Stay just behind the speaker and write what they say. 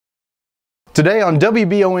Today on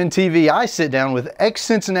WBON TV, I sit down with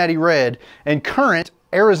ex-Cincinnati Red and current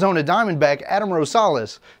Arizona Diamondback Adam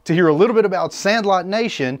Rosales to hear a little bit about Sandlot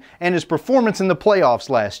Nation and his performance in the playoffs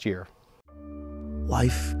last year.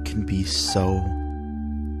 Life can be so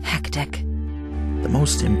hectic. The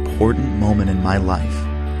most important moment in my life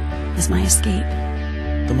Is my escape.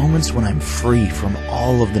 the moments when I'm free from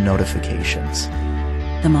all of the notifications,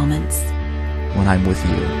 The moments when I'm with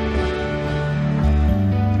you,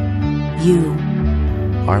 you.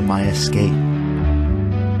 are my escape.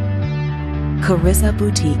 Carissa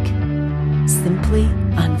Boutique. Simply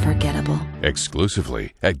unforgettable.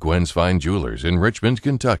 Exclusively at Gwen's Fine Jewelers in Richmond,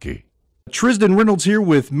 Kentucky. Trizdon Reynolds here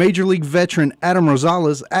with Major League veteran Adam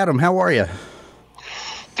Rosales. Adam, how are you?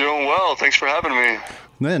 Doing well. Thanks for having me.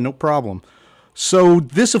 Man, no problem. So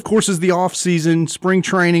this, of course, is the off-season, spring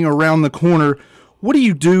training around the corner. What do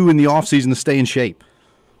you do in the off-season to stay in shape?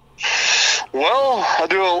 Well, I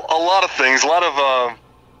do a lot of things.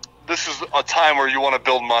 This is a time where you want to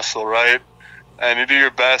build muscle, right? And you do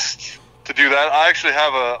your best to do that. I actually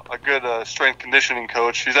have a good strength conditioning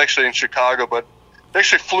coach. He's actually in Chicago, but he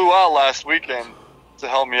actually flew out last weekend to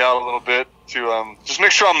help me out a little bit to just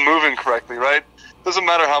make sure I'm moving correctly, right? Doesn't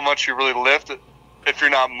matter how much you really lift if you're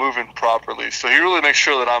not moving properly. So he really makes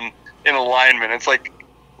sure that I'm in alignment. It's like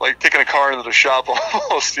taking a car into the shop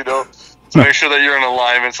almost, to make sure that you're in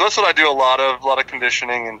alignment. So that's what I do a lot of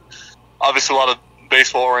conditioning, and obviously a lot of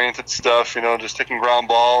baseball-oriented stuff, just taking ground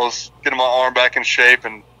balls, getting my arm back in shape.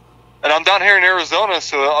 And I'm down here in Arizona,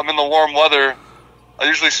 so I'm in the warm weather. I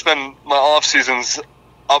usually spend my off-seasons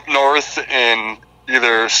up north in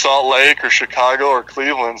either Salt Lake or Chicago or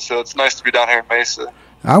Cleveland, so it's nice to be down here in Mesa.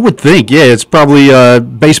 I would think, yeah, it's probably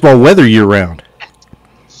baseball weather year-round.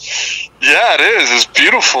 Yeah, it is. It's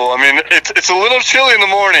beautiful. I mean, it's a little chilly in the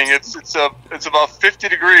morning. It's about 50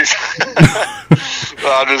 degrees.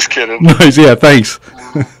 No, I'm just kidding. Nice, yeah, thanks.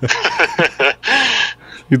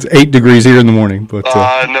 It's 8 degrees here in the morning, but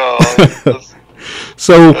no.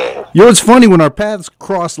 So, it's funny, when our paths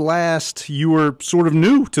crossed last, you were sort of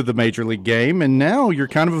new to the Major League game, and now you're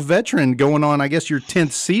kind of a veteran going on, I guess, your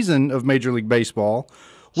 10th season of Major League Baseball.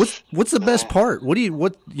 What's the best part?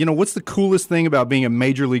 What's the coolest thing about being a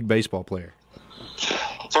Major League Baseball player?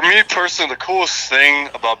 For me personally, the coolest thing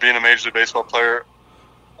about being a Major League Baseball player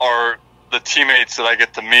are the teammates that I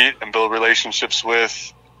get to meet and build relationships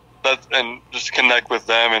with, and just connect with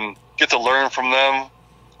them and get to learn from them.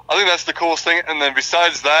 I think that's the coolest thing. And then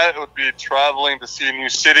besides that, it would be traveling to see new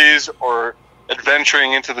cities or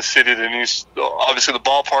adventuring into the city to obviously the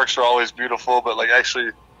ballparks are always beautiful, but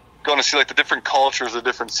actually going to see the different cultures of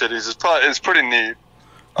different cities is pretty neat.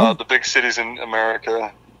 The big cities in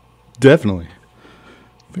America. Definitely.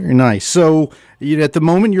 Very nice. So, at the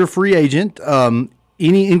moment, you're a free agent.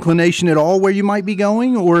 Any inclination at all where you might be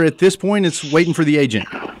going, or at this point, it's waiting for the agent?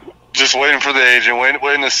 Just waiting for the agent,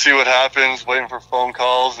 waiting to see what happens, waiting for phone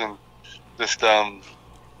calls, and just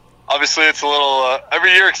obviously it's a little.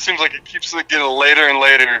 Every year it seems like it keeps getting later and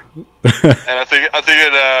later, and I think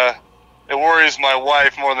it worries my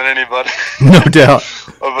wife more than anybody. No doubt.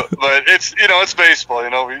 But it's baseball. You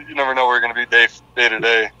never know where you're going to be day to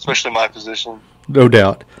day, especially my position. No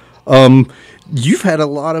doubt. You've had a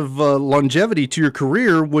lot of longevity to your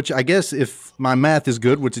career, which I guess, if my math is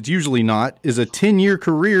good, which it's usually not, is a 10-year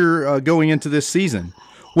career going into this season.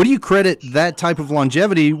 What do you credit that type of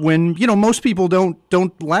longevity when, most people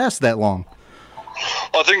don't last that long?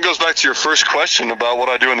 Well, I think it goes back to your first question about what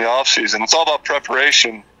I do in the off season. It's all about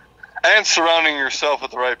preparation and surrounding yourself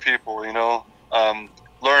with the right people,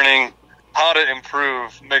 learning how to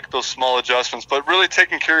improve, make those small adjustments, but really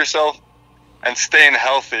taking care of yourself and staying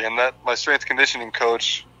healthy. And that my strength conditioning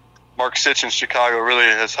coach, Mark Sitch in Chicago, really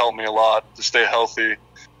has helped me a lot to stay healthy,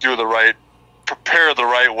 prepare the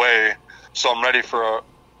right way, so I'm ready for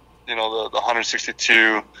the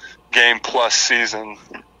 162 game plus season.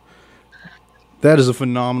 That is a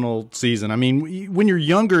phenomenal season. I mean, when you're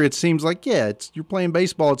younger, it seems like, you're playing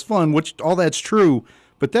baseball, it's fun, which all that's true,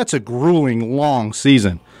 but that's a grueling, long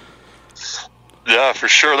season. Yeah, for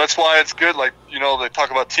sure. That's why it's good. They talk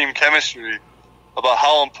about team chemistry, about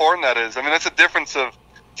how important that is. I mean, that's a difference of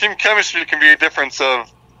team chemistry can be a difference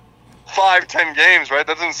of 5-10 games, right?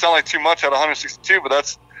 That doesn't sound like too much at 162, but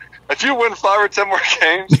that's if you win 5 or 10 more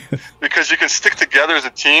games because you can stick together as a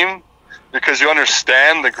team, because you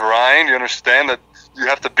understand the grind, you understand that you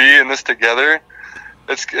have to be in this together.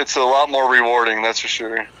 It's a lot more rewarding, that's for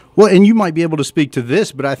sure. Well, and you might be able to speak to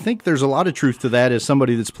this, but I think there's a lot of truth to that as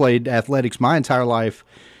somebody that's played athletics my entire life.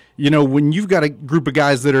 When you've got a group of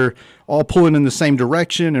guys that are all pulling in the same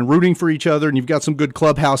direction and rooting for each other, and you've got some good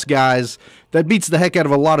clubhouse guys, that beats the heck out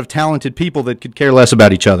of a lot of talented people that could care less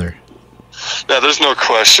about each other. Yeah, there's no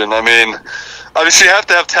question. I mean, obviously you have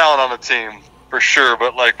to have talent on the team for sure,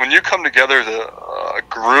 but like when you come together as a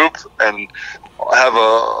group and have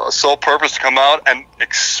a sole purpose to come out and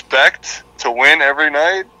expect to win every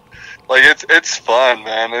night, like it's fun,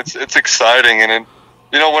 man. It's exciting, and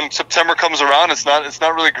you know, when September comes around, it's not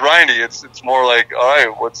really grindy. It's more like, all right,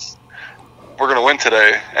 we're gonna win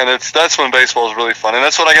today, and that's when baseball is really fun, and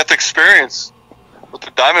that's what I got to experience with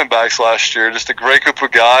the Diamondbacks last year. Just a great group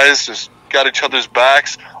of guys, just got each other's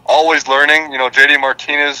backs, always learning. You know, JD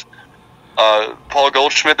Martinez, Paul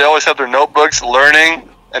Goldschmidt, they always have their notebooks, learning,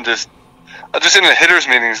 and just in the hitters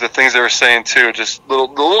meetings, the things they were saying too, just the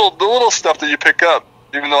little stuff that you pick up.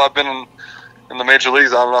 Even though I've been in the major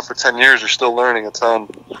leagues on and off for 10 years, you're still learning a ton.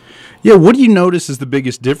 Yeah, what do you notice is the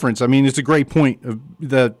biggest difference? I mean, it's a great point of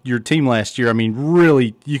your team last year. I mean,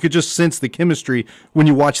 really, you could just sense the chemistry when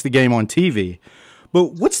you watch the game on TV.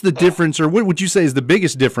 But what's the difference, or what would you say is the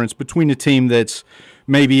biggest difference between a team that's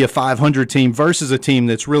maybe a 500 team versus a team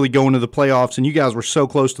that's really going to the playoffs, and you guys were so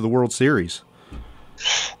close to the World Series?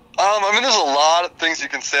 I mean, there's a lot of things you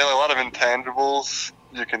can say, like a lot of intangibles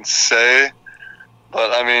you can say.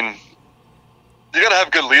 But, I mean, you got to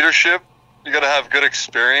have good leadership. You got to have good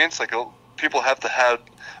experience. Like, people have to have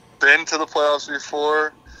been to the playoffs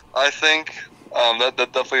before, I think. That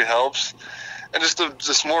definitely helps. And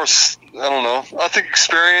just more, I don't know. I think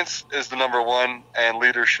experience is the number one, and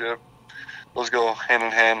leadership. Those go hand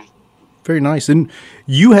in hand. Very nice. And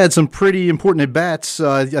you had some pretty important at-bats.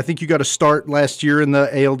 I think you got a start last year in the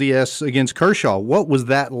ALDS against Kershaw. What was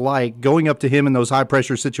that like, going up to him in those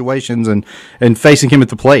high-pressure situations and facing him at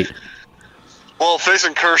the plate? Well,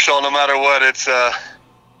 facing Kershaw, no matter what, it's a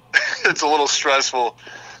little stressful.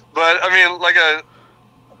 But, I mean,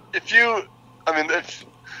 if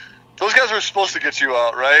those guys were supposed to get you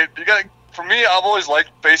out, right? For me, I've always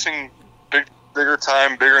liked facing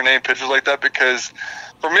bigger name pitchers like that, because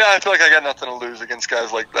for me, I feel like I got nothing to lose against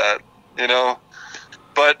guys like that, you know?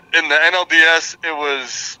 But in the NLDS, it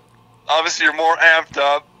was obviously you're more amped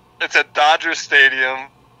up. It's at Dodger Stadium.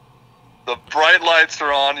 The bright lights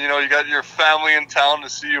are on. You know, you got your family in town to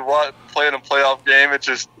see you play in a playoff game.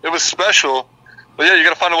 It was special. But yeah, you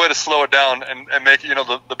got to find a way to slow it down and make it, you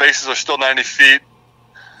know, the bases are still 90 feet.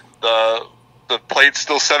 The plate's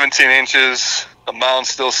still 17 inches. The mound's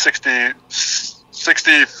still 60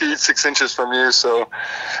 feet, 6 inches from you. So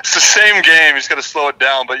it's the same game. You just got to slow it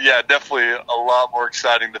down. But yeah, definitely a lot more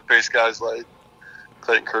exciting to face guys like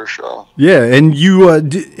Clayton Kershaw. Yeah, and you,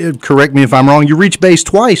 correct me if I'm wrong, you reached base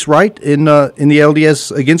twice, right, in the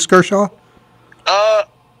LDS against Kershaw?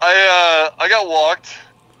 I got walked.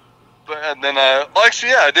 And then,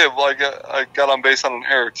 actually, yeah, I did. Well, I got on base on an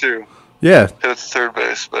error, too. Yeah. Hit it to third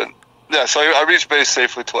base. But, yeah, so I reached base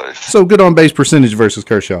safely twice. So good on base percentage versus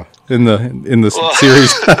Kershaw in the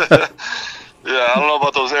series. Yeah, I don't know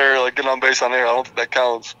about those errors, like getting on base on air. I don't think that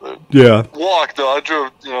counts. But yeah. Walk, though. I drew,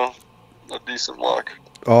 a decent walk.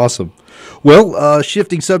 Awesome. Well,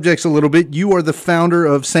 shifting subjects a little bit, you are the founder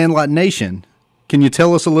of Sandlot Nation. Can you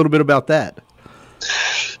tell us a little bit about that?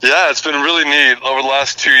 Yeah, it's been really neat over the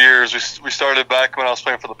last 2 years. We started back when I was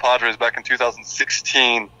playing for the Padres back in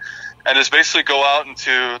 2016, and just basically go out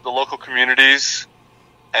into the local communities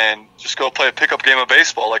and just go play a pickup game of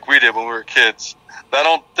baseball like we did when we were kids. That I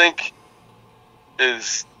don't think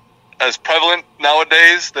is as prevalent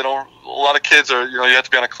nowadays. A lot of kids are, you have to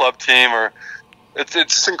be on a club team, or it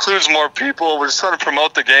just includes more people. We're just trying to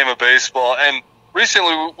promote the game of baseball. And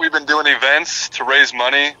recently we've been doing events to raise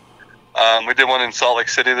money. We did one in Salt Lake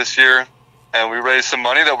City this year, and we raised some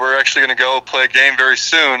money that we're actually going to go play a game very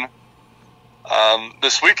soon.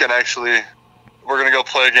 This weekend, actually, we're going to go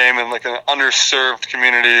play a game in like an underserved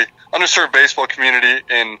baseball community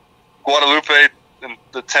in Guadalupe, in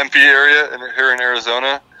the Tempe area, here in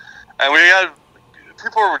Arizona. And we had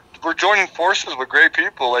people were joining forces with great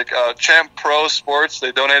people, like Champ Pro Sports.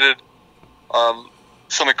 They donated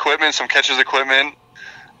some equipment, some catcher's equipment,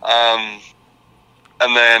 and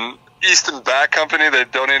then Easton Bat Company, they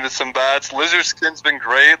donated some bats. Lizard Skin's been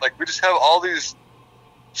great. Like, we just have all these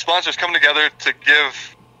sponsors coming together to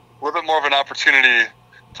give a little bit more of an opportunity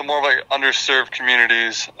to more of like underserved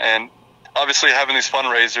communities. And obviously having these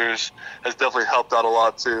fundraisers has definitely helped out a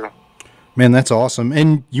lot too. Man, that's awesome.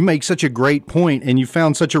 And you make such a great point, and you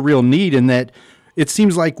found such a real need in that it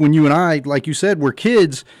seems like when you and I, like you said, were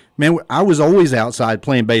kids, man, I was always outside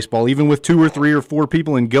playing baseball, even with 2 or 3 or 4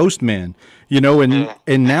 people in Ghost Men,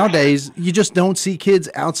 and nowadays you just don't see kids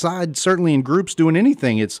outside, certainly in groups, doing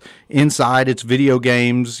anything. It's inside, it's video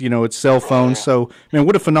games, it's cell phones. So, man,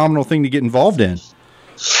 what a phenomenal thing to get involved in.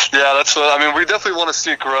 Yeah, that's what I mean. We definitely want to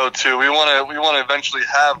see it grow too. We want to eventually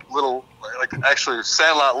have little, like actually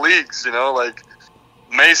Sandlot leagues, you know, like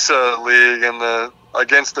Mesa League and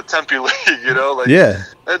against the Tempe League, you know, like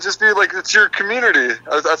it just be like it's your community.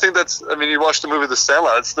 I think that's. I mean, you watch the movie The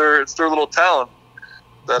Sandlot. It's their little town.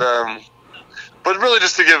 That but really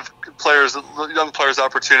just to give young players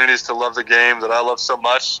opportunities to love the game that I love so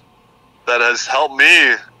much. That has helped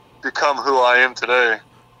me become who I am today.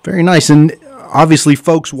 Very nice. And obviously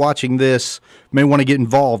folks watching this may want to get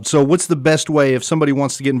involved. So what's the best way if somebody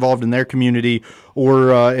wants to get involved in their community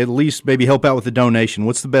or at least maybe help out with a donation?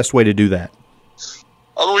 What's the best way to do that?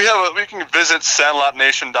 We can visit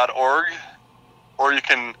sandlotnation.org, or you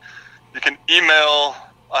can email.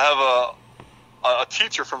 I have a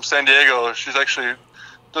teacher from San Diego. She's actually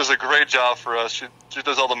does a great job for us. She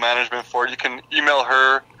does all the management for it. You can email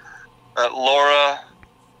her at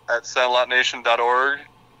laura@sandlotnation.org,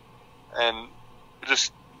 and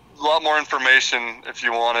just a lot more information if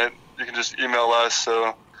you want it. You can just email us,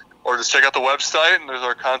 or just check out the website, and there's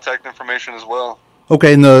our contact information as well.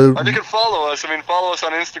 Okay, and you can follow us. I mean, follow us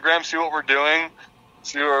on Instagram, see what we're doing,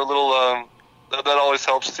 see our little. That always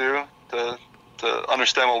helps too to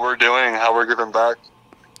understand what we're doing and how we're giving back.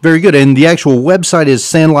 Very good. And the actual website is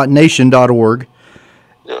sandlotnation.org.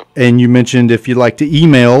 Yep. And you mentioned if you'd like to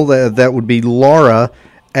email, that would be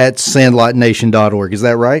laura@sandlotnation.org. Is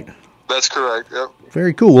that right? That's correct, yep.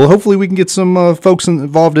 Very cool. Well, hopefully we can get some folks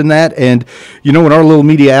involved in that. And, you know, in our little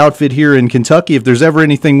media outfit here in Kentucky, if there's ever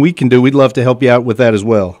anything we can do, we'd love to help you out with that as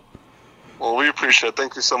well. Well, we appreciate it.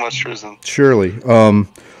 Thank you so much, Trizdon. Surely.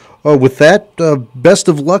 With that, best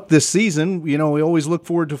of luck this season. You know, we always look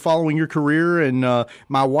forward to following your career, and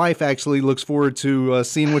my wife actually looks forward to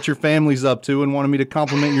seeing what your family's up to and wanted me to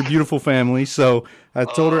compliment your beautiful family. So I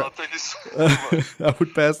told her thank you so much. I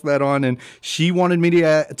would pass that on, and she wanted me to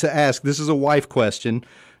ask, this is a wife question,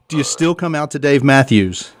 do you still come out to Dave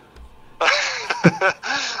Matthews?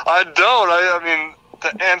 I don't. I mean,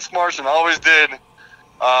 to Ants Martian, I always did.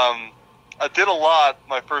 I did a lot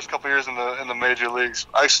my first couple years in the major leagues.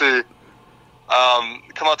 Actually,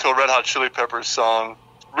 come out to a Red Hot Chili Peppers song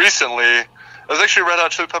recently. It was actually a Red Hot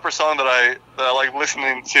Chili Peppers song that I like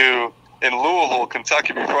listening to in Louisville,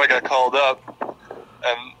 Kentucky, before I got called up,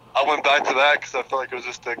 and I went back to that because I felt like it was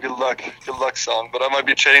just a good luck song. But I might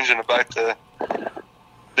be changing it back to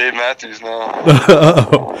Dave Matthews now.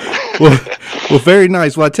 Well, very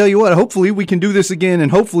nice. Well, I tell you what, hopefully we can do this again, and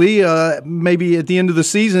hopefully maybe at the end of the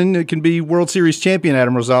season it can be World Series champion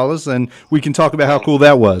Adam Rosales, and we can talk about how cool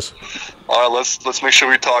that was. All right, let's make sure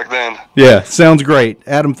we talk then. Yeah, sounds great.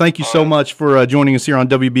 Adam, thank you so much for joining us here on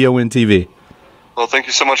WBON TV. Well, thank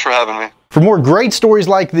you so much for having me. For more great stories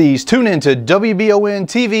like these, tune in to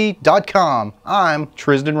WBONTV.com. I'm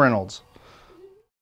Trizdon Reynolds.